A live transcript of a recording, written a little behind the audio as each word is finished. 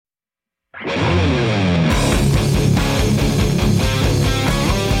A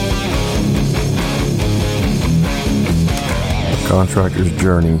contractor's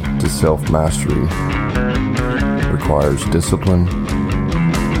journey to self-mastery requires discipline,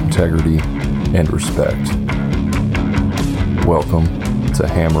 integrity, and respect. Welcome to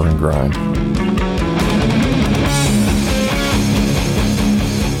Hammer and Grind.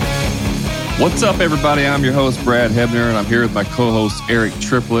 What's up, everybody? I'm your host, Brad Hebner, and I'm here with my co-host, Eric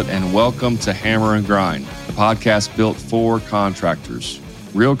Triplett, and welcome to Hammer and Grind, the podcast built for contractors.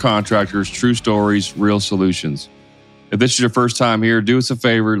 Real contractors, true stories, real solutions. If this is your first time here, do us a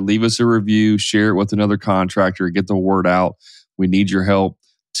favor, leave us a review, share it with another contractor, get the word out. We need your help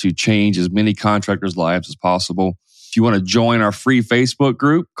to change as many contractors' lives as possible. If you want to join our free Facebook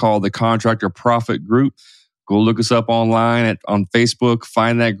group called the Contractor Profit Group, go look us up online on Facebook,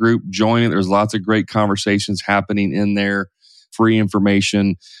 find that group, join it. There's lots of great conversations happening in there, free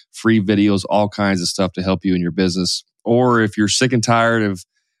information, free videos, all kinds of stuff to help you in your business. Or if you're sick and tired of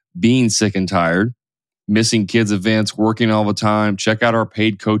being sick and tired, missing kids' events, working all the time, check out our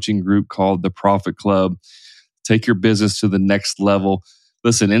paid coaching group called The Profit Club. Take your business to the next level.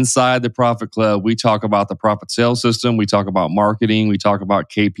 Listen, inside the Profit Club, we talk about the profit sales system. We talk about marketing. We talk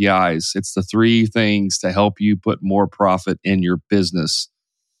about KPIs. It's the three things to help you put more profit in your business.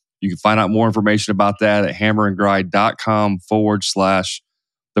 You can find out more information about that at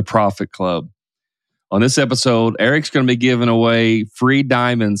hammerandgrind.com/the Profit Club. On this episode, Eric's going to be giving away free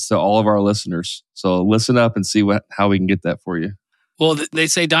diamonds to all of our listeners. So listen up and see how we can get that for you. Well, they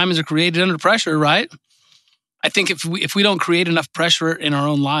say diamonds are created under pressure, right? I think if we don't create enough pressure in our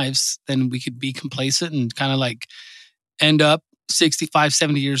own lives, then we could be complacent and kind of like end up 65,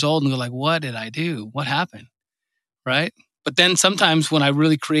 70 years old and go like, what did I do? What happened? Right? But then sometimes when I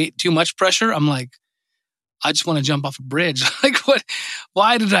really create too much pressure, I'm like, I just want to jump off a bridge. Like, what?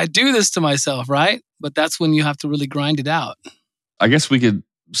 Why did I do this to myself? Right? But that's when you have to really grind it out. I guess we could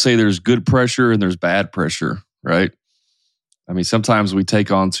say there's good pressure and there's bad pressure, right? I mean, sometimes we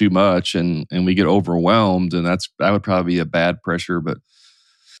take on too much and we get overwhelmed, and that would probably be a bad pressure. But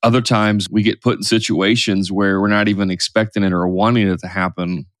other times we get put in situations where we're not even expecting it or wanting it to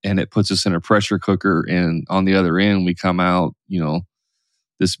happen, and it puts us in a pressure cooker. And on the other end, we come out,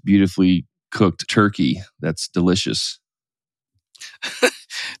 this beautifully cooked turkey that's delicious.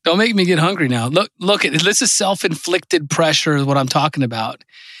 Don't make me get hungry now. Look at it. This is self-inflicted pressure is what I'm talking about.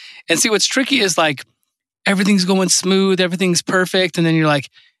 And see, what's tricky is like, everything's going smooth, everything's perfect. And then you're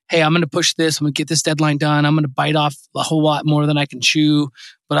like, hey, I'm going to push this. I'm going to get this deadline done. I'm going to bite off a whole lot more than I can chew,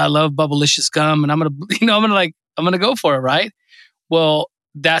 but I love Bubblicious gum and I'm going to go for it. Right. Well,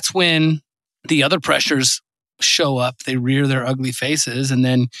 that's when the other pressures show up. They rear their ugly faces. And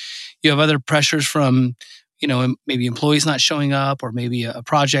then you have other pressures from, maybe employees not showing up, or maybe a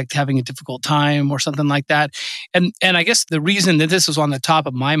project having a difficult time or something like that. And I guess the reason that this was on the top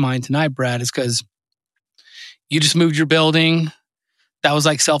of my mind tonight, Brad, is because you just moved your building. That was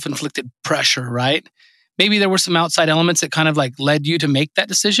like self-inflicted pressure, right? Maybe there were some outside elements that kind of like led you to make that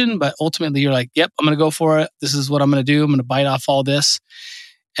decision, but ultimately you're like, yep, I'm going to go for it. This is what I'm going to do. I'm going to bite off all this.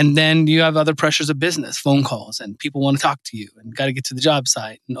 And then you have other pressures of business, phone calls, and people want to talk to you and got to get to the job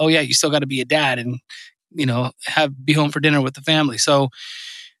site. And oh yeah, you still got to be a dad and, be home for dinner with the family. So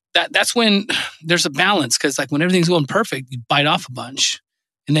that's when there's a balance, because like when everything's going perfect, you bite off a bunch.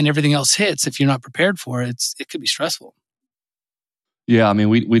 And then everything else hits. If you're not prepared for it, it could be stressful. Yeah, I mean,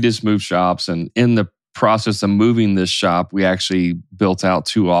 we just moved shops, and in the process of moving this shop, we actually built out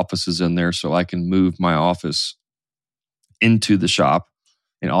 2 offices in there so I can move my office into the shop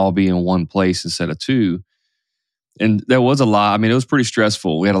and all be in one place instead of 2. And there was a lot. I mean, it was pretty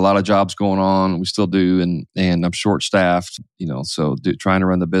stressful. We had a lot of jobs going on. We still do, and I'm short-staffed. So trying to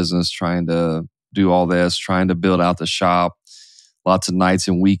run the business, trying to do all this, trying to build out the shop. Lots of nights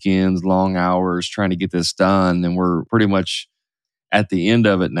and weekends, long hours, trying to get this done. And we're pretty much at the end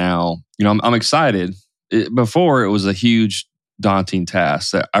of it now. I'm excited. Before, it was a huge, daunting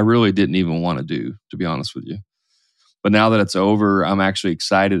task that I really didn't even want to do, to be honest with you. But now that it's over, I'm actually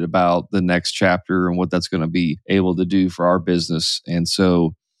excited about the next chapter and what that's going to be able to do for our business. And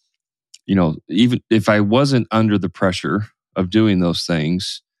so, even if I wasn't under the pressure of doing those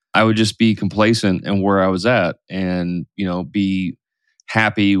things, I would just be complacent in where I was at and, be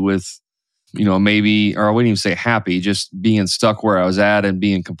happy with, maybe, or I wouldn't even say happy, just being stuck where I was at and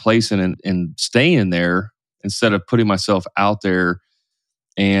being complacent and staying there instead of putting myself out there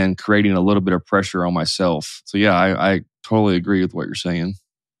and creating a little bit of pressure on myself. So yeah, I totally agree with what you're saying.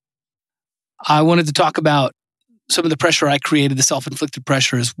 I wanted to talk about some of the pressure I created, the self-inflicted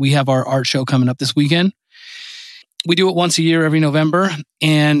pressures. We have our art show coming up this weekend. We do it once a year, every November.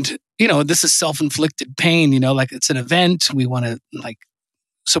 And, this is self-inflicted pain, like it's an event. We want to like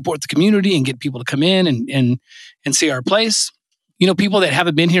support the community and get people to come in and see our place. People that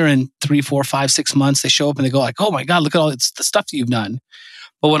haven't been here in 3, 4, 5, 6 months, they show up and they go like, oh my God, look at all the stuff that you've done.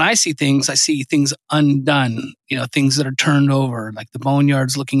 But when I see things undone, things that are turned over, like the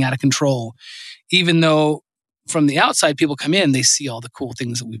boneyard's looking out of control. Even though from the outside, people come in, they see all the cool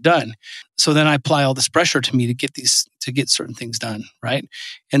things that we've done. So then I apply all this pressure to me to get certain things done, right?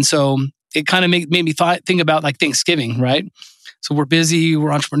 And so it kind of made me think about like Thanksgiving, right? So we're busy,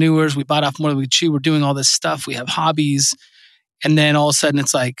 we're entrepreneurs, we bought off more than we chew, we're doing all this stuff, we have hobbies. And then all of a sudden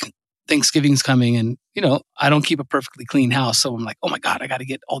it's like Thanksgiving's coming and, I don't keep a perfectly clean house. So I'm like, oh my God, I got to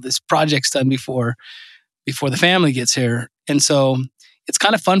get all these projects done before the family gets here. And so it's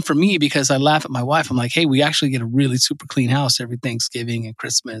kind of fun for me because I laugh at my wife. I'm like, hey, we actually get a really super clean house every Thanksgiving and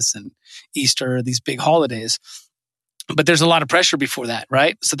Christmas and Easter, these big holidays. But there's a lot of pressure before that,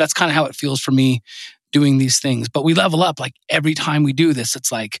 right? So that's kind of how it feels for me doing these things. But we level up like every time we do this.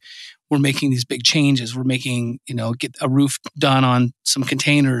 It's like we're making these big changes. We're making, get a roof done on some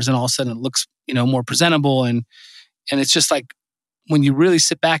containers and all of a sudden it looks, more presentable. And it's just like when you really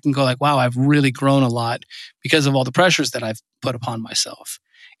sit back and go like, wow, I've really grown a lot because of all the pressures that I've put upon myself.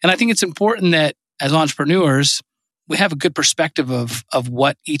 And I think it's important that as entrepreneurs, we have a good perspective of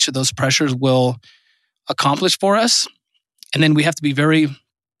what each of those pressures will accomplish for us. And then we have to be very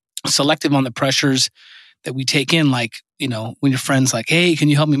selective on the pressures that we take in. Like, when your friend's like, hey, can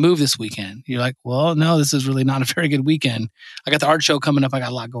you help me move this weekend? You're like, well, no, this is really not a very good weekend. I got the art show coming up. I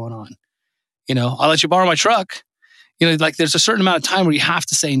got a lot going on. I'll let you borrow my truck. Like there's a certain amount of time where you have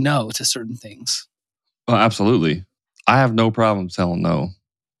to say no to certain things. Oh, absolutely. I have no problem telling no.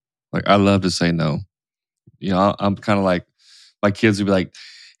 Like I love to say no. I'm kind of like, my kids would be like,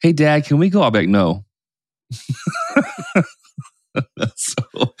 hey, Dad, can we go? I'll be like, no.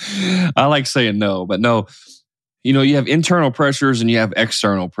 So I like saying no, but no, you have internal pressures and you have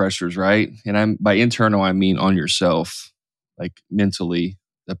external pressures, right? And by internal, I mean on yourself, like mentally,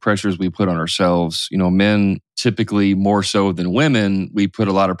 the pressures we put on ourselves. Men typically more so than women, we put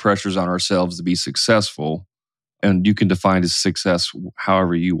a lot of pressures on ourselves to be successful. And you can define as success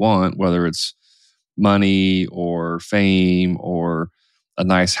however you want, whether it's money or fame or a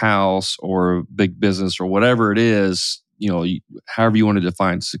nice house or big business or whatever it is, however you want to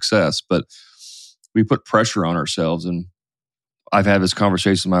define success. But we put pressure on ourselves. And I've had this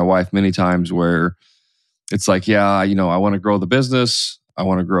conversation with my wife many times where it's like, yeah, I want to grow the business. I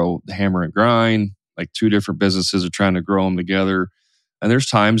want to grow the Hammer and Grind. Like 2 different businesses are trying to grow them together. And there's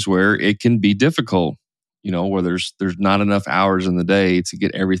times where it can be difficult, where there's not enough hours in the day to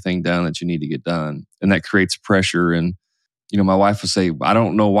get everything done that you need to get done. And that creates pressure. And, my wife would say, I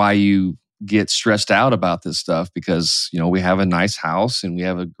don't know why you get stressed out about this stuff because, we have a nice house and we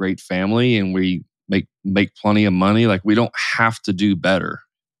have a great family and we make plenty of money. Like we don't have to do better.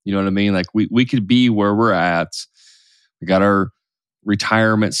 You know what I mean? Like we could be where we're at. We got our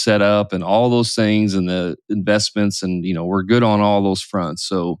retirement set up and all those things and the investments and, we're good on all those fronts.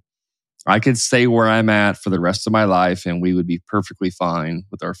 So I could stay where I'm at for the rest of my life and we would be perfectly fine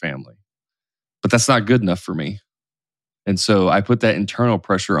with our family. But that's not good enough for me. And so I put that internal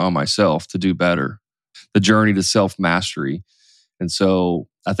pressure on myself to do better, the journey to self-mastery. And so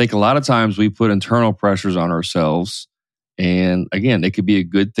I think a lot of times we put internal pressures on ourselves. And again, it could be a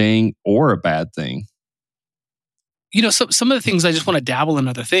good thing or a bad thing. Some of the things I just want to dabble in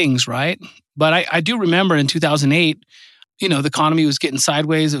other things, right? But I do remember in 2008, the economy was getting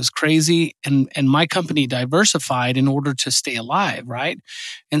sideways. It was crazy. And my company diversified in order to stay alive, right?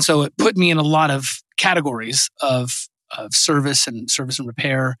 And so it put me in a lot of categories of service and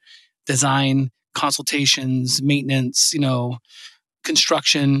repair, design, consultations, maintenance,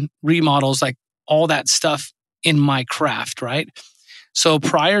 construction, remodels, like all that stuff in my craft, right? So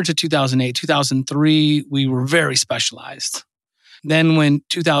prior to 2008, 2003, we were very specialized. Then when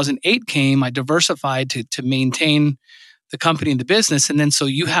 2008 came, I diversified to maintain the company and the business. And then so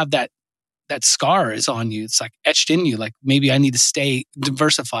you have that scar is on you. It's like etched in you. Like maybe I need to stay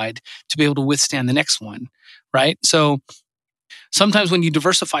diversified to be able to withstand the next one, right? So sometimes when you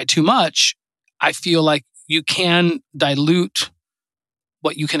diversify too much, I feel like you can dilute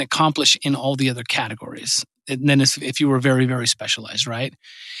what you can accomplish in all the other categories. And then if you were very, very specialized, right?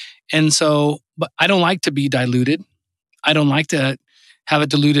 And so, but I don't like to be diluted. I don't like to have a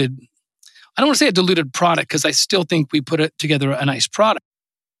diluted, I don't want to say a diluted product because I still think we put it together a nice product.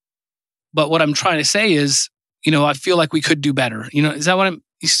 But what I'm trying to say is, I feel like we could do better. Is that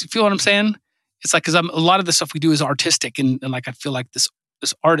you feel what I'm saying? It's like, because a lot of the stuff we do is artistic and like, I feel like this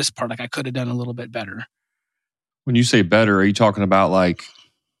artist part, like I could have done a little bit better. When you say better, are you talking about like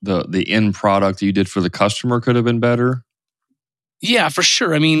the end product you did for the customer could have been better? Yeah, for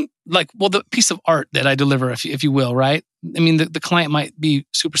sure. I mean, the piece of art that I deliver, if you will, right? I mean, the client might be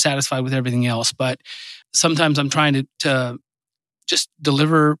super satisfied with everything else, but sometimes I'm trying to just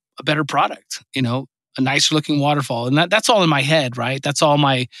deliver a better product, a nicer looking waterfall. And that's all in my head, right? That's all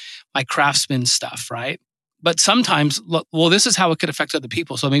my craftsman stuff, right? But sometimes, this is how it could affect other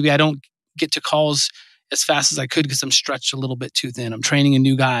people. So maybe I don't get to calls as fast as I could because I'm stretched a little bit too thin. I'm training a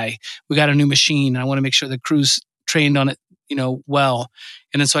new guy. We got a new machine. And I want to make sure the crew's trained on it, well.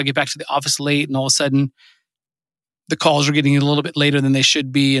 And then so I get back to the office late, and all of a sudden the calls are getting a little bit later than they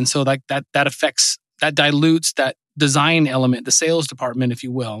should be. And so like that affects, that dilutes that design element, the sales department, if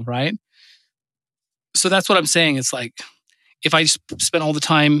you will, right? So that's what I'm saying. It's like, if I spent all the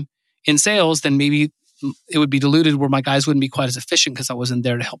time in sales, then maybe it would be diluted where my guys wouldn't be quite as efficient because I wasn't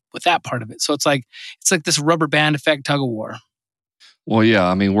there to help with that part of it. So it's like this rubber band effect tug of war. Well, yeah.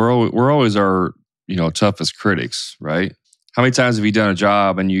 I mean, we're always our, toughest critics, right? How many times have you done a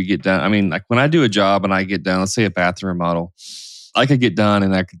job and you get done? I mean, like when I do a job and I get done, let's say a bathroom remodel, I could get done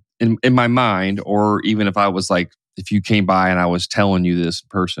and I could, in my mind, or even if I was like, if you came by and I was telling you this in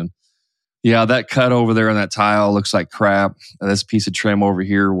person, yeah, that cut over there on that tile looks like crap. This piece of trim over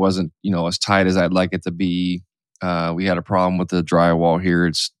here wasn't, as tight as I'd like it to be. We had a problem with the drywall here.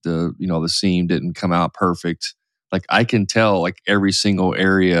 It's the seam didn't come out perfect. Like I can tell like every single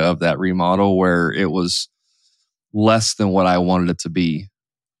area of that remodel where it was less than what I wanted it to be,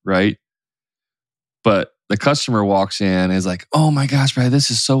 right? But the customer walks in and is like, "Oh my gosh, Brad,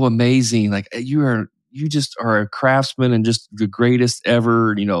 this is so amazing! Like you just are a craftsman and just the greatest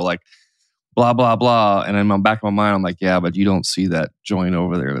ever." Like blah blah blah. And in the back of my mind, I'm like, "Yeah, but you don't see that joint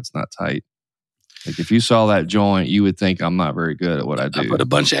over there that's not tight. Like if you saw that joint, you would think I'm not very good at what I do." I put a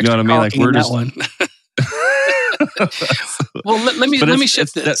bunch of extra caulking in that one. Well, let me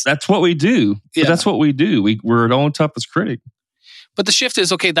shift this. That's what we do. Yeah. That's what we do. We're our own toughest critic. But the shift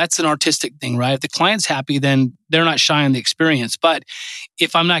is, okay, that's an artistic thing, right? If the client's happy, then they're not shy on the experience. But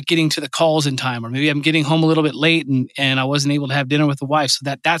if I'm not getting to the calls in time, or maybe I'm getting home a little bit late and I wasn't able to have dinner with the wife, so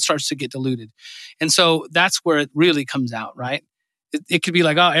that starts to get diluted. And so that's where it really comes out, right? It could be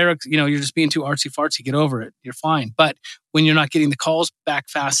like, "Oh, Eric, you're just being too artsy-fartsy. Get over it. You're fine." But when you're not getting the calls back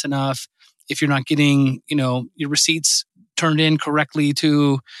fast enough, if you're not getting, your receipts turned in correctly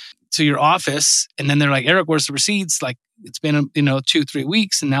to your office, and then they're like, "Eric, where's the receipts?" Like it's been, 2-3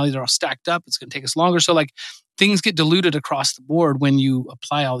 weeks and now they're all stacked up. It's going to take us longer. So like things get diluted across the board when you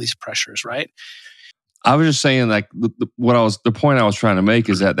apply all these pressures, right? I was just saying like the point I was trying to make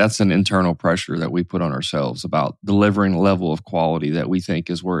is that that's an internal pressure that we put on ourselves about delivering a level of quality that we think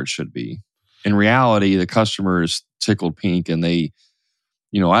is where it should be. In reality, the customer is tickled pink and they,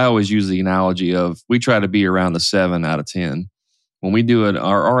 I always use the analogy of we try to be around the 7 out of 10. When we do it,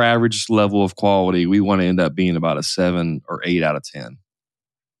 our average level of quality, we want to end up being about a 7 or 8 out of 10.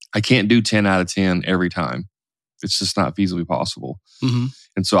 I can't do 10 out of 10 every time. It's just not feasibly possible. Mm-hmm.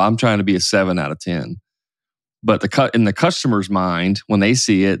 And so I'm trying to be a 7 out of 10. But in the customer's mind, when they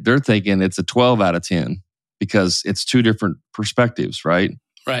see it, they're thinking it's a 12 out of 10 because it's two different perspectives, right?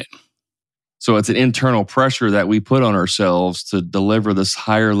 Right. So it's an internal pressure that we put on ourselves to deliver this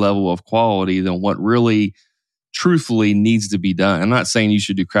higher level of quality than what really truthfully needs to be done. I'm not saying you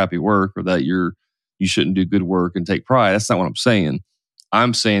should do crappy work or that you shouldn't do good work and take pride. That's not what I'm saying.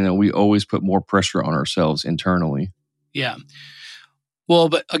 I'm saying that we always put more pressure on ourselves internally. Yeah. Well,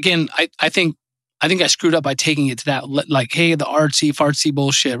 but again, I think I screwed up by taking it to that, like, hey, the artsy fartsy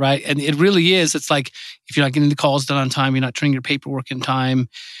bullshit, right? And it really is. It's like, if you're not getting the calls done on time, you're not turning your paperwork in time,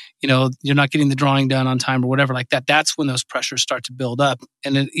 you're not getting the drawing done on time or whatever like that. That's when those pressures start to build up,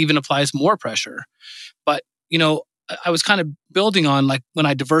 and it even applies more pressure. But I was kind of building on like when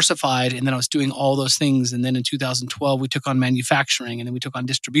I diversified and then I was doing all those things. And then in 2012, we took on manufacturing and then we took on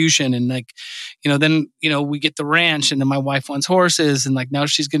distribution. And like, then we get the ranch and then my wife wants horses and like now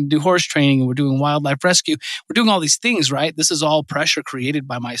she's going to do horse training and we're doing wildlife rescue. We're doing all these things, right? This is all pressure created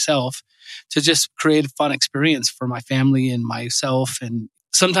by myself to just create a fun experience for my family and myself. And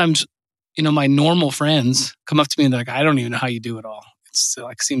sometimes, my normal friends come up to me and they're like, "I don't even know how you do it all. It's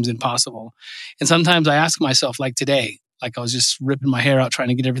like seems impossible." And sometimes I ask myself, like today, like I was just ripping my hair out trying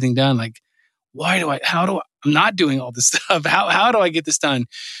to get everything done. Like, I'm not doing all this stuff. How do I get this done?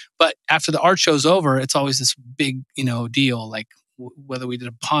 But after the art show's over, it's always this big, deal. Like whether we did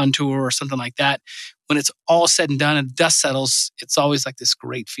a pond tour or something like that, when it's all said and done and dust settles, it's always like this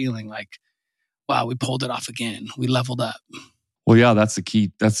great feeling like, wow, we pulled it off again. We leveled up. Well, yeah, that's the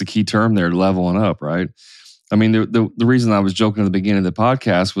key term there, leveling up, right? I mean, the reason I was joking at the beginning of the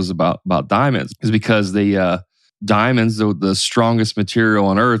podcast was about diamonds is because diamonds, the strongest material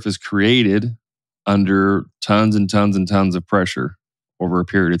on earth, is created under tons and tons and tons of pressure over a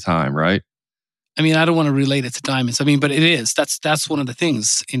period of time, right? I mean, I don't want to relate it to diamonds. I mean, but it is. That's one of the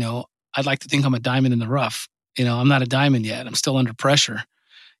things, I'd like to think I'm a diamond in the rough. I'm not a diamond yet. I'm still under pressure.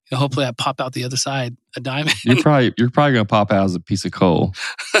 Hopefully I pop out the other side a diamond. You're probably going to pop out as a piece of coal.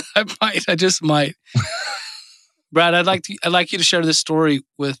 I just might. Brad, I'd like you to share this story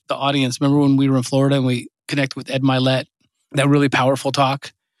with the audience. Remember when we were in Florida and we connected with Ed Milet, that really powerful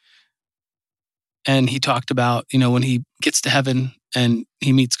talk? And he talked about, when he gets to heaven and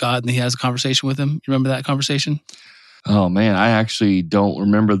he meets God and he has a conversation with him. You remember that conversation? Oh man, I actually don't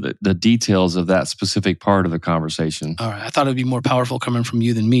remember the details of that specific part of the conversation. All right. I thought it'd be more powerful coming from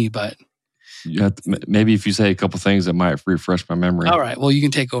you than me, but maybe if you say a couple things that might refresh my memory. All right. Well, you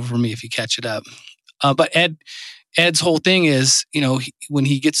can take over for me if you catch it up. But Ed's whole thing is, when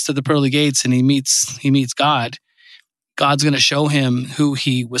he gets to the pearly gates and he meets God, God's going to show him who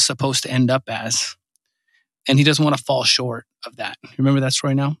he was supposed to end up as. And he doesn't want to fall short of that. You remember that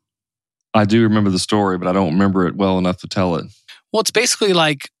story now? I do remember the story, but I don't remember it well enough to tell it. Well, it's basically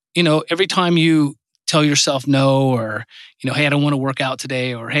like, every time you tell yourself no, or, hey, I don't want to work out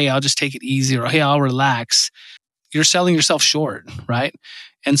today, or hey, I'll just take it easy, or hey, I'll relax, you're selling yourself short, right?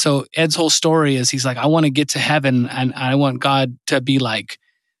 And so Ed's whole story is he's like, I want to get to heaven and I want God to be like,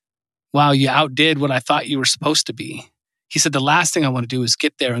 wow, you outdid what I thought you were supposed to be. He said, the last thing I want to do is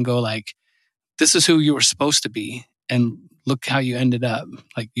get there and go like, this is who you were supposed to be. And look how you ended up.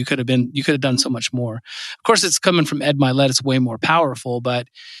 Like you could have done so much more. Of course, it's coming from Ed Milet. It's way more powerful, but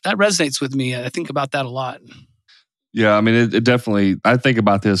that resonates with me. I think about that a lot. Yeah, I mean, it definitely, I think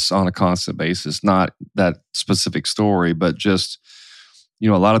about this on a constant basis, not that specific story, but just, a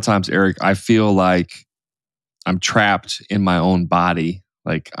lot of times, Eric, I feel like I'm trapped in my own body.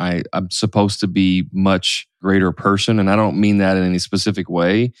 Like I'm supposed to be much greater person. And I don't mean that in any specific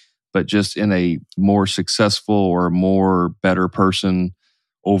way, but just in a more successful or more better person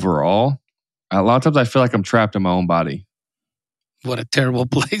overall. A lot of times I feel like I'm trapped in my own body. What a terrible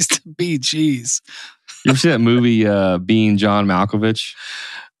place to be. Jeez. You ever see that movie, Being John Malkovich?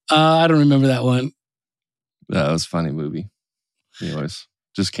 I don't remember that one. That was a funny movie. Anyways,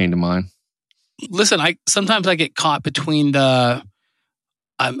 just came to mind. Listen, sometimes I get caught between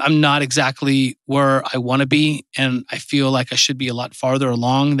I'm not exactly where I want to be, and I feel like I should be a lot farther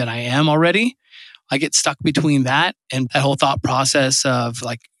along than I am already. I get stuck between that and that whole thought process of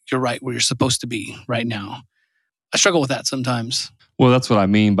like, you're right where you're supposed to be right now. I struggle with that sometimes. Well, that's what I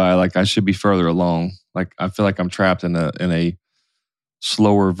mean by like, I should be further along. Like, I feel like I'm trapped in a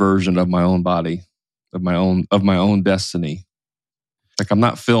slower version of my own body, of my own destiny. Like I'm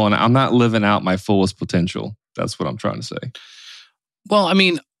not living out my fullest potential. That's what I'm trying to say. Well, I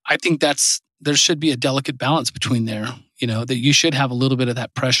mean, I think there should be a delicate balance between there, that you should have a little bit of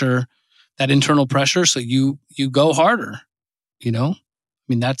that pressure, that internal pressure. So you go harder, I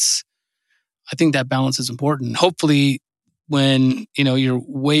mean, I think that balance is important. Hopefully when, you're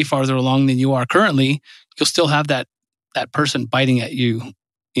way farther along than you are currently, you'll still have that person biting at you,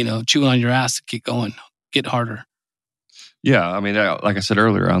 chewing on your ass to keep going, get harder. Yeah. I mean, like I said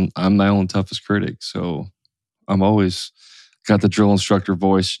earlier, I'm my own toughest critic. So I'm always got the drill instructor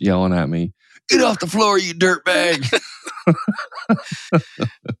voice yelling at me, "Get off the floor, you dirtbag.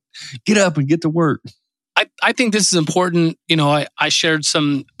 Get up and get to work." I think this is important. I shared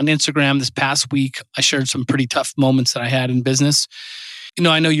some on Instagram this past week. I shared some pretty tough moments that I had in business.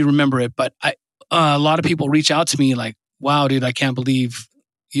 I know you remember it, but a lot of people reach out to me like, "Wow, dude, I can't believe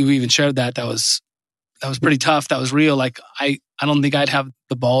you even shared that. That was pretty tough. That was real." Like, I don't think I'd have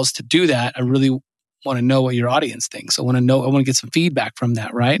the balls to do that. I really want to know what your audience thinks. I want to get some feedback from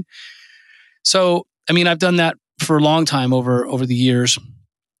that, right? So, I mean, I've done that for a long time over the years,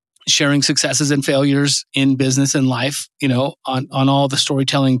 sharing successes and failures in business and life, on all the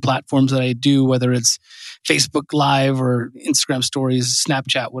storytelling platforms that I do, whether it's Facebook Live or Instagram stories,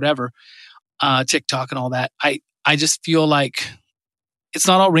 Snapchat, whatever, TikTok and all that. I just feel like it's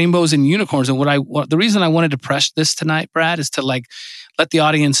not all rainbows and unicorns. And the reason I wanted to press this tonight, Brad, is to like let the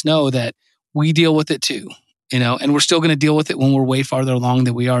audience know that we deal with it too, and we're still going to deal with it when we're way farther along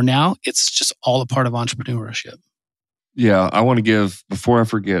than we are now. It's just all a part of entrepreneurship. Yeah, I want to give, before I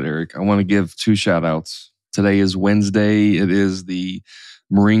forget, Eric, I want to give 2 shout outs. Today is Wednesday. It is the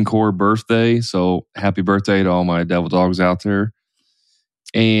Marine Corps birthday. So happy birthday to all my devil dogs out there.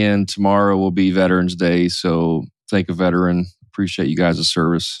 And tomorrow will be Veterans Day. So thank a veteran. Appreciate you guys'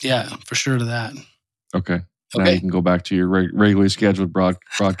 service. Yeah, for sure to that. Okay. Now you can go back to your regularly scheduled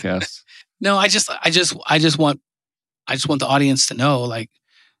broadcast. No, I just want the audience to know, like,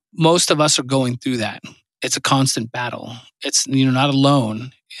 most of us are going through that. it's a constant battle. It's, not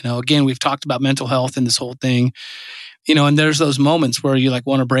alone. Again, we've talked about mental health and this whole thing, and there's those moments where you like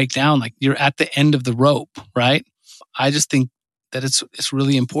want to break down, like you're at the end of the rope, right? I just think that it's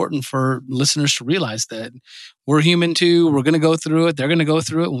really important for listeners to realize that we're human too. We're going to go through it. They're going to go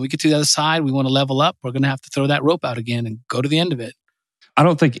through it. When we get to the other side, we want to level up. We're going to have to throw that rope out again and go to the end of it. I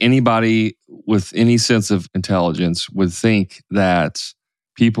don't think anybody with any sense of intelligence would think that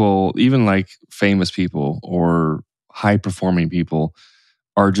people, even like famous people or high-performing people,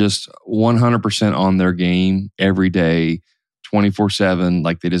 are just 100% on their game every day, 24/7.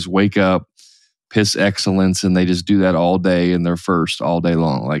 Like they just wake up, piss excellence, and they just do that all day and they're first all day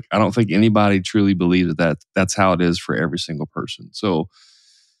long. Like I don't think anybody truly believes that that's how it is for every single person. So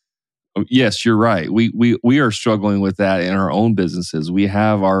yes, you're right. We are struggling with that in our own businesses. We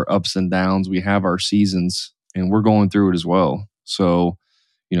have our ups and downs. We have our seasons, and we're going through it as well. So,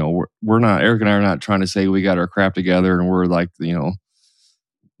 we're not, Eric and I are not trying to say we got our crap together and we're like,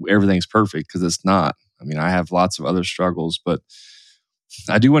 everything's perfect, because it's not. I mean, I have lots of other struggles, but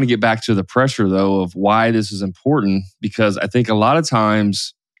I do want to get back to the pressure though of why this is important, because I think a lot of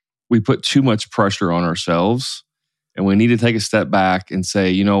times we put too much pressure on ourselves and we need to take a step back and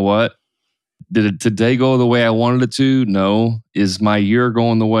say, you know what? Did it today go the way I wanted it to? No. Is my year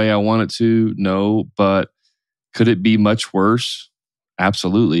going the way I want it to? No. But could it be much worse?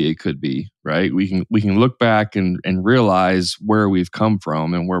 Absolutely, it could be, right? We can look back and realize where we've come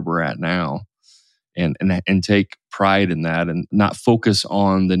from and where we're at now, and take pride in that, and not focus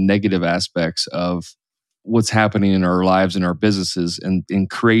on the negative aspects of what's happening in our lives and our businesses, and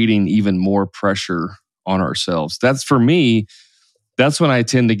creating even more pressure on ourselves. That's, for me, that's when I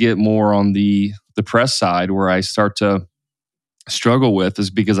tend to get more on the depressed side, where I start to struggle with, is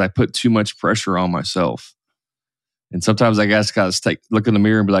because I put too much pressure on myself. And sometimes I guess gotta look in the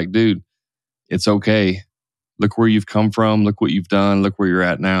mirror and be like, dude, it's okay. Look where you've come from. Look what you've done. Look where you're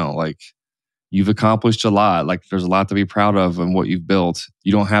at now. Like, you've accomplished a lot. Like, there's a lot to be proud of in what you've built.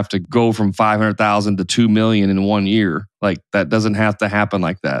 You don't have to go from 500,000 to 2 million in 1 year. Like, that doesn't have to happen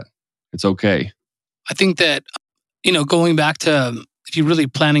like that. It's okay. I think that, going back to, if you're really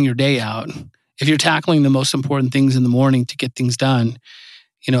planning your day out, if you're tackling the most important things in the morning to get things done,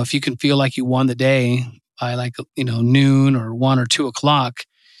 if you can feel like you won the day by like, noon or 1 or 2 o'clock,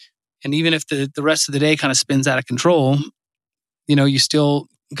 and even if the rest of the day kind of spins out of control, you still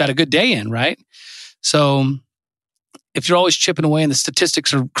got a good day in, right? So if you're always chipping away and the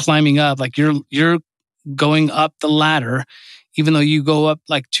statistics are climbing up, like you're going up the ladder, even though you go up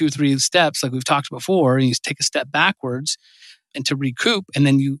like 2-3 steps, like we've talked before, and you take a step backwards and to recoup, and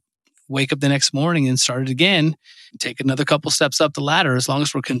then you wake up the next morning and start it again, take another couple steps up the ladder, as long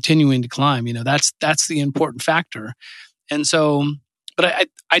as we're continuing to climb. That's the important factor. And so, but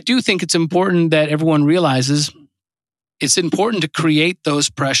I do think it's important that everyone realizes it's important to create those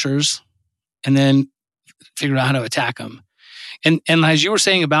pressures and then figure out how to attack them. And as you were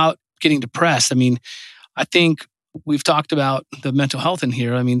saying about getting depressed, I think we've talked about the mental health in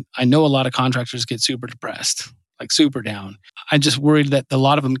here. I know a lot of contractors get super depressed, like super down. I'm just worried that a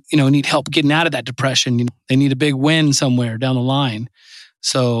lot of them, need help getting out of that depression. They need a big win somewhere down the line.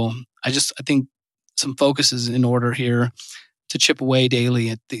 So I think some focus is in order here to chip away daily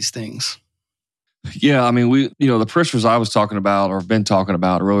at these things. Yeah, we, the pressures I was talking about, or have been talking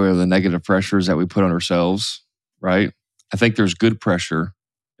about earlier, the negative pressures that we put on ourselves, right? I think there's good pressure.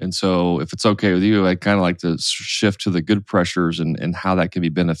 And so if it's okay with you, I'd kind of like to shift to the good pressures and how that can be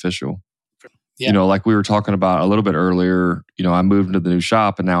beneficial. Yeah. Like we were talking about a little bit earlier, I moved into the new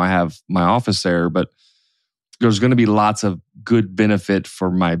shop and now I have my office there, but there's going to be lots of good benefit for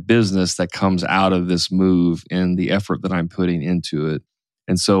my business that comes out of this move and the effort that I'm putting into it.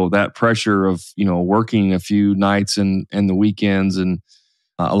 And so that pressure of, working a few nights and the weekends and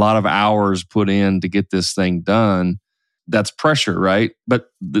a lot of hours put in to get this thing done, that's pressure, right? But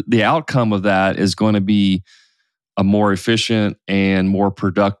the outcome of that is going to be a more efficient and more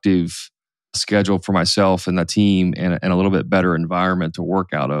productive schedule for myself and the team, and a little bit better environment to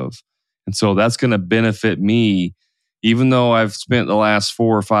work out of. And so that's going to benefit me, even though I've spent the last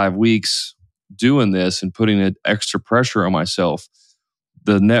 4 or 5 weeks doing this and putting an extra pressure on myself.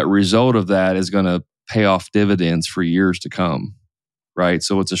 The net result of that is going to pay off dividends for years to come, right?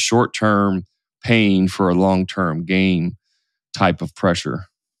 So it's a short-term pain for a long-term gain type of pressure.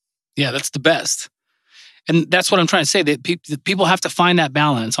 Yeah, that's the best. And that's what I'm trying to say, that people have to find that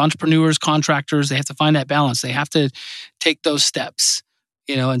balance. Entrepreneurs, contractors, they have to find that balance. They have to take those steps,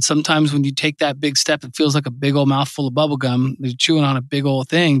 and sometimes when you take that big step, it feels like a big old mouthful of bubble gum. You're chewing on a big old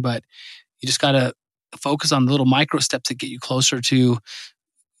thing, but you just got to focus on the little micro steps that get you closer to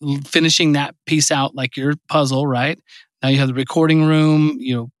finishing that piece out like your puzzle, right? Now you have the recording room,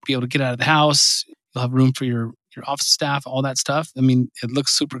 be able to get out of the house. You'll have room for your office staff, all that stuff. I mean, it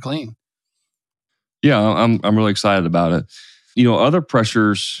looks super clean. Yeah, I'm really excited about it. Other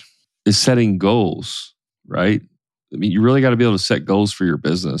pressures is setting goals, right? I mean, you really got to be able to set goals for your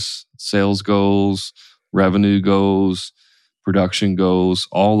business. Sales goals, revenue goals, production goals,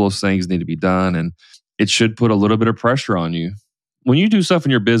 all those things need to be done. And it should put a little bit of pressure on you. When you do stuff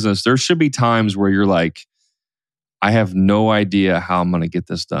in your business, there should be times where you're like, I have no idea how I'm going to get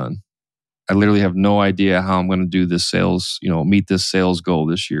this done. I literally have no idea how I'm going to do this sales, meet this sales goal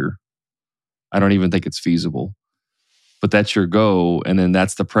this year. I don't even think it's feasible. But that's your goal. And then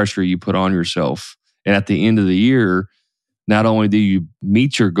that's the pressure you put on yourself. And at the end of the year, not only do you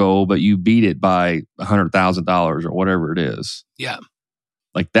meet your goal, but you beat it by $100,000 or whatever it is. Yeah.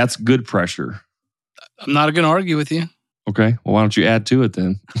 Like that's good pressure. I'm not going to argue with you. Okay. Well, why don't you add to it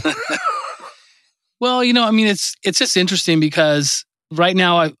then? Well, it's just interesting because right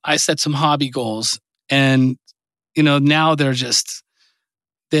now I set some hobby goals and, now they're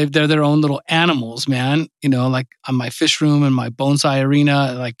their own little animals, man. Like on my fish room and my bonsai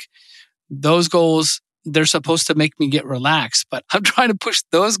arena, like those goals, they're supposed to make me get relaxed, but I'm trying to push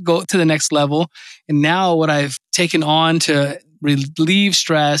those go to the next level. And now what I've taken on to relieve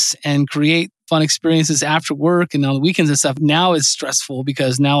stress and create fun experiences after work and on the weekends and stuff now is stressful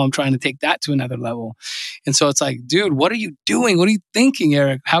because now I'm trying to take that to another level. And so it's like, dude, what are you doing? What are you thinking,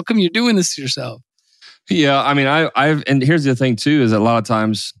 Eric? How come you're doing this to yourself? Yeah, I mean, I've and here's the thing too, is that a lot of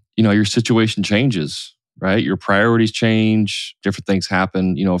times, your situation changes, right? Your priorities change, different things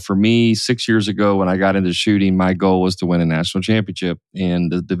happen. For me, 6 years ago when I got into shooting, my goal was to win a national championship in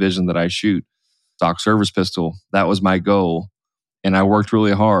the division that I shoot, stock service pistol. That was my goal. And I worked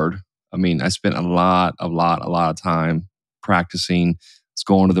really hard. I mean, I spent a lot of time practicing. I was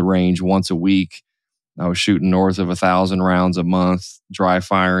going to the range once a week. I was shooting north of 1,000 rounds a month, dry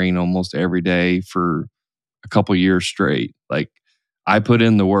firing almost every day for a couple years straight. Like I put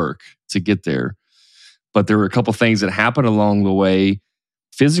in the work to get there. But there were a couple things that happened along the way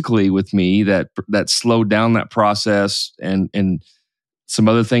physically with me that slowed down that process and some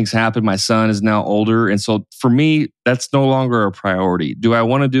other things happened. My son is now older. And so for me, that's no longer a priority. Do I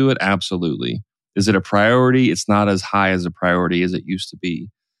want to do it? Absolutely. Is it a priority? It's not as high as a priority as it used to be.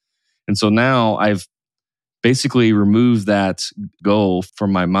 And so now I've basically removed that goal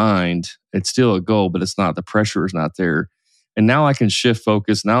from my mind. It's still a goal, but it's not, the pressure is not there. And now I can shift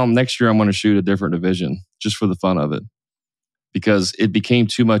focus. Now next year I'm going to shoot a different division just for the fun of it. Because it became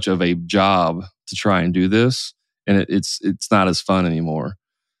too much of a job to try and do this. And it's not as fun anymore.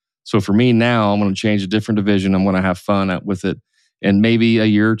 So for me now, I'm going to change a different division. I'm going to have fun with it. And maybe a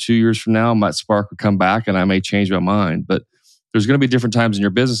year or 2 years from now, my spark will come back and I may change my mind. But there's going to be different times in your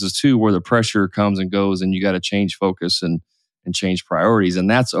businesses too, where the pressure comes and goes and you got to change focus and change priorities. And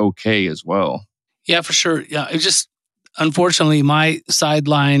that's okay as well. Yeah, for sure. Yeah. It's just, unfortunately, my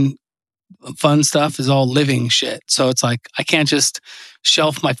sideline fun stuff is all living shit. So it's like, I can't just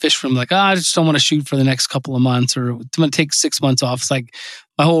shelf my fish room like, I just don't want to shoot for the next couple of months or I'm going to take 6 months off. It's like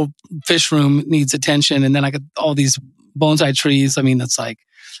my whole fish room needs attention. And then I got all these bonsai trees. I mean, it's like,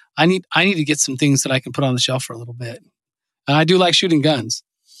 I need to get some things that I can put on the shelf for a little bit. And I do like shooting guns.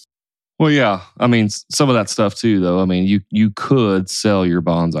 Well, yeah. I mean, some of that stuff too, though. I mean, you could sell your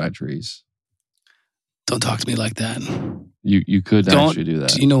bonsai trees. Don't talk to me like that. You could actually do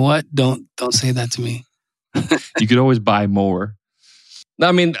that. You know what? Don't say that to me. You could always buy more.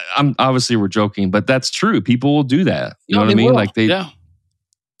 I mean, obviously we're joking, but that's true. People will do that. You know what I mean? Will. Like they're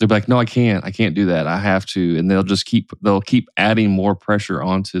like, no, I can't do that. I have to, and they'll keep adding more pressure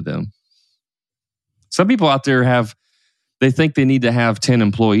onto them. Some people out there they think they need to have 10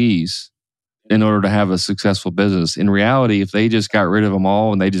 employees in order to have a successful business. In reality, if they just got rid of them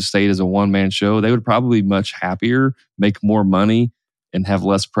all and they just stayed as a one-man show, they would probably be much happier, make more money, and have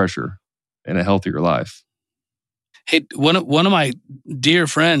less pressure and a healthier life. Hey, one of my dear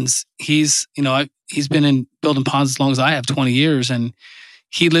friends, he's been in building ponds as long as I have, 20 years, and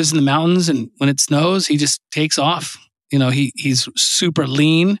he lives in the mountains. And when it snows, he just takes off. He's super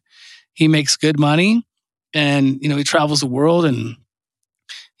lean. He makes good money, and he travels the world and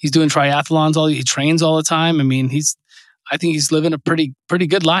he's doing triathlons. He trains all the time. I mean, I think he's living a pretty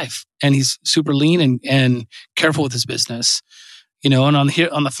good life, and he's super lean and careful with his business. And on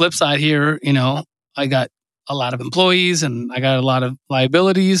the flip side here, I got a lot of employees and I got a lot of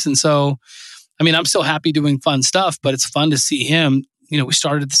liabilities, and so, I mean, I'm still happy doing fun stuff, but it's fun to see him. We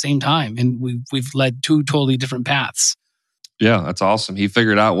started at the same time, and we've led two totally different paths. Yeah, that's awesome. He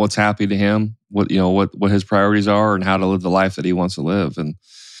figured out what's happy to him, what his priorities are, and how to live the life that he wants to live. And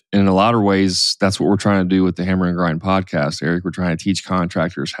in a lot of ways, that's what we're trying to do with the Hammer and Grind podcast, Eric. We're trying to teach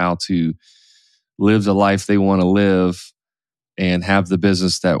contractors how to live the life they want to live and have the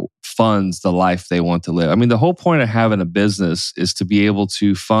business that funds the life they want to live. I mean, the whole point of having a business is to be able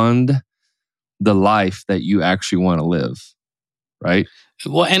to fund the life that you actually want to live, right?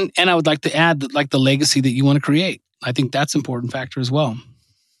 Well, and I would like to add that, like, the legacy that you want to create. I think that's an important factor as well.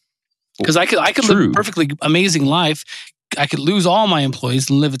 Because I could live a perfectly amazing life. I could lose all my employees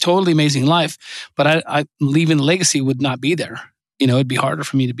and live a totally amazing life, but I leaving the legacy would not be there. It'd be harder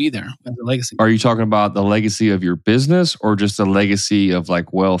for me to be there as a legacy. Are you talking about the legacy of your business or just the legacy of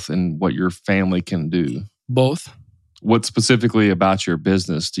like wealth and what your family can do? Both. What specifically about your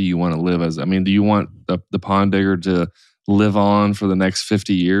business do you want to live as? I mean, do you want the Pond Digger to live on for the next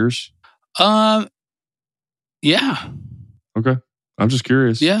 50 years? Yeah. Okay. I'm just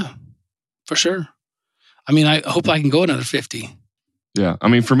curious. Yeah, for sure. I mean, I hope I can go another 50. Yeah. I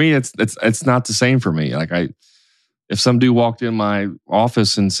mean, for me, it's not the same for me. Like if some dude walked in my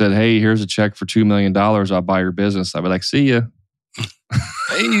office and said, "Hey, here's a check for $2 million, I'll buy your business," I'd be like, "See ya."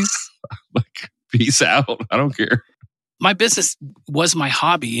 Peace. Like, peace out. I don't care. My business was my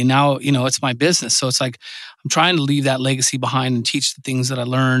hobby, and now, it's my business. So it's like, I'm trying to leave that legacy behind and teach the things that I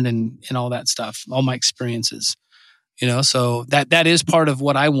learned and all that stuff, all my experiences, so that is part of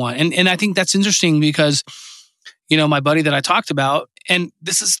what I want. And I think that's interesting because, my buddy that I talked about, and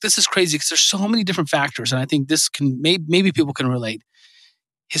this is crazy because there's so many different factors. And I think this can, maybe people can relate.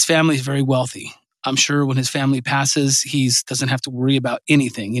 His family is very wealthy. I'm sure when his family passes, he doesn't have to worry about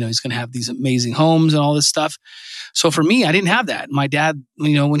anything. He's going to have these amazing homes and all this stuff. So for me, I didn't have that. My dad,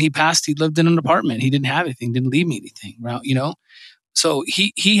 when he passed, he lived in an apartment. He didn't have anything, didn't leave me anything, So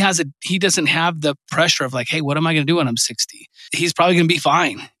he doesn't have the pressure of like, hey, what am I going to do when I'm 60? He's probably going to be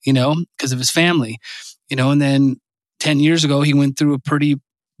fine, because of his family, and then 10 years ago, he went through a pretty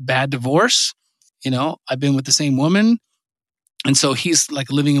bad divorce. I've been with the same woman. And so he's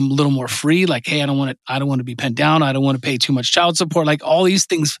like living a little more free. Like, hey, I don't want to be penned down. I don't want to pay too much child support. Like all these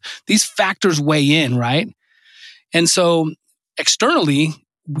things, these factors weigh in, right? And so externally,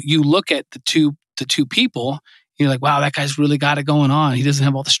 you look at the two people, you're like, wow, that guy's really got it going on. He doesn't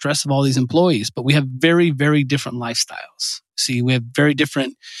have all the stress of all these employees. But we have very, very different lifestyles. See, we have very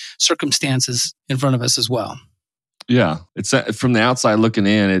different circumstances in front of us as well. Yeah, it's from the outside looking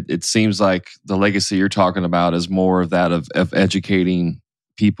in. It seems like the legacy you're talking about is more of that of educating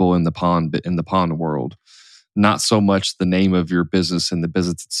people in the pond world, not so much the name of your business and the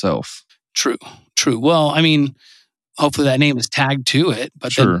business itself. True. Well, I mean, hopefully that name is tagged to it,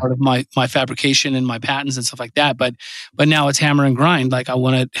 but sure. Then part of my fabrication and my patents and stuff like that. But now it's Hammer and Grind. Like I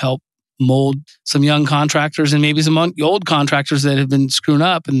want to help mold some young contractors and maybe some old contractors that have been screwing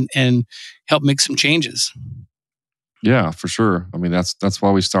up and help make some changes. Yeah, for sure. I mean, that's why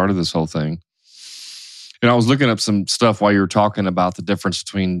we started this whole thing. And I was looking up some stuff while you were talking about the difference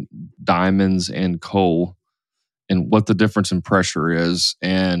between diamonds and coal and what the difference in pressure is.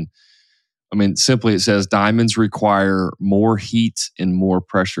 And I mean, simply it says diamonds require more heat and more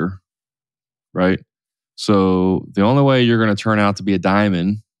pressure, right? So the only way you're going to turn out to be a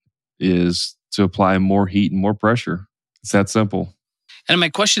diamond is to apply more heat and more pressure. It's that simple. And my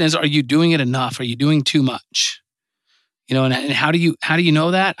question is, are you doing it enough? Are you doing too much? And how do you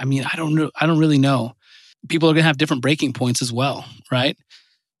know that? I mean, I don't really know. People are going to have different breaking points as well, right?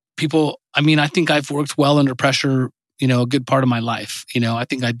 I think I've worked well under pressure, a good part of my life. I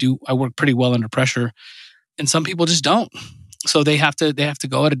think I work pretty well under pressure, and some people just don't. So they have to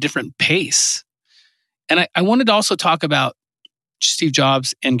go at a different pace. And I wanted to also talk about Steve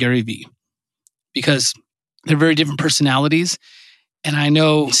Jobs and Gary Vee, because they're very different personalities. And I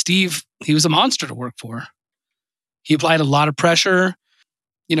know Steve, he was a monster to work for. He applied a lot of pressure.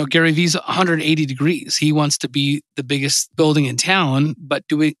 Gary Vee's 180 degrees. He wants to be the biggest building in town, but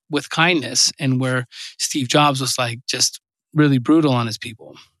do it with kindness. And where Steve Jobs was like just really brutal on his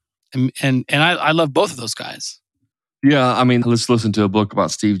people. And I love both of those guys. Yeah, I mean, let's listen to a book about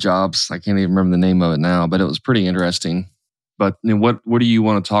Steve Jobs. I can't even remember the name of it now, but it was pretty interesting. But what do you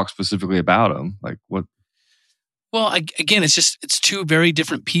want to talk specifically about him? Like what? Well, again, it's two very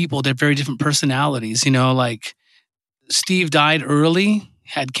different people. They're very different personalities. Like Steve died early,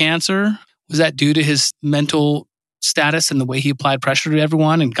 had cancer. Was that due to his mental status and the way he applied pressure to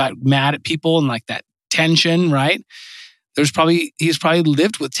everyone and got mad at people and like that tension, right? He's probably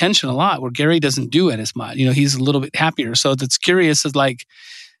lived with tension a lot, where Gary doesn't do it as much. He's a little bit happier. So it's curious, is like,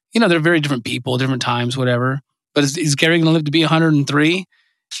 they're very different people, different times, whatever. But is Gary going to live to be 103?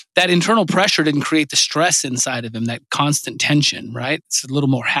 That internal pressure didn't create the stress inside of him, that constant tension, right? It's a little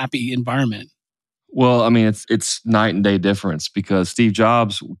more happy environment. Well, I mean, it's night and day difference because Steve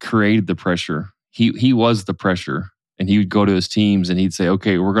Jobs created the pressure. He was the pressure, and he would go to his teams and he'd say,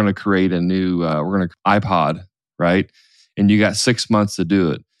 "Okay, we're going to create a new iPod, right? And you got 6 months to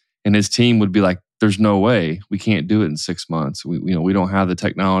do it." And his team would be like, "There's no way we can't do it in 6 months. We don't have the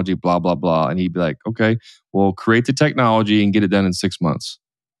technology, blah blah blah." And he'd be like, "Okay, well, create the technology and get it done in 6 months."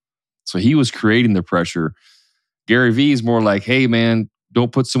 So he was creating the pressure. Gary Vee is more like, "Hey, man,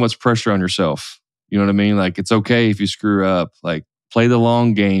 don't put so much pressure on yourself." You know what I mean? Like, it's okay if you screw up. Like, play the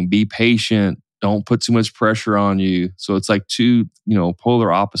long game. Be patient. Don't put too much pressure on you. So it's like two, polar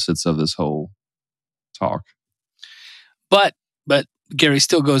opposites of this whole talk. But Gary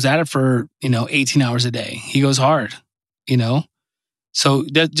still goes at it for, 18 hours a day. He goes hard, So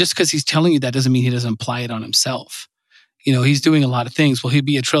just because he's telling you that doesn't mean he doesn't apply it on himself. He's doing a lot of things. Will he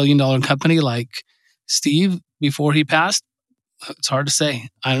be $1 trillion company like Steve before he passed? It's hard to say.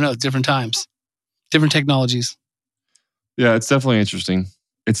 I don't know. Different times. Different technologies. Yeah, it's definitely interesting.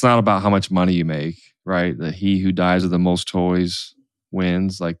 It's not about how much money you make, right? That he who dies with the most toys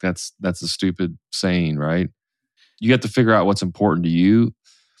wins. Like that's a stupid saying, right? You have to figure out what's important to you.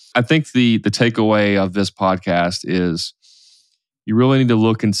 I think the takeaway of this podcast is you really need to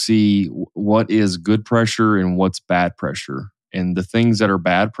look and see what is good pressure and what's bad pressure. And the things that are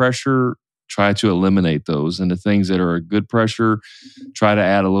bad pressure, try to eliminate those. And the things that are good pressure, try to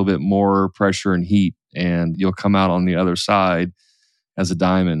add a little bit more pressure and heat, and you'll come out on the other side as a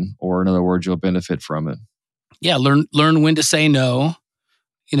diamond, or in other words, you'll benefit from it. Yeah, learn when to say no.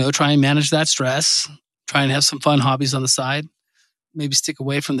 Try and manage that stress. Try and have some fun hobbies on the side. Maybe stick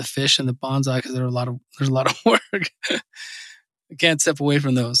away from the fish and the bonsai because there's a lot of work. I can't step away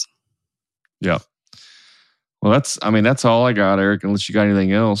from those. Yeah. Well, that's all I got, Eric. Unless you got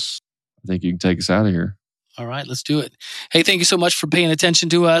anything else, I think you can take us out of here. All right, let's do it. Hey, thank you so much for paying attention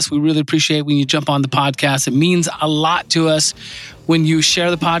to us. We really appreciate when you jump on the podcast. It means a lot to us when you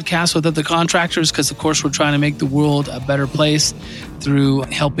share the podcast with other contractors because, of course, we're trying to make the world a better place through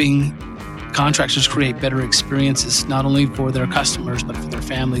helping contractors create better experiences, not only for their customers, but for their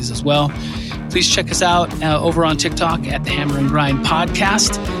families as well. Please check us out over on TikTok at the Hammer and Grind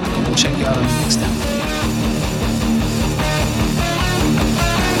Podcast, and we'll check you out on the next time.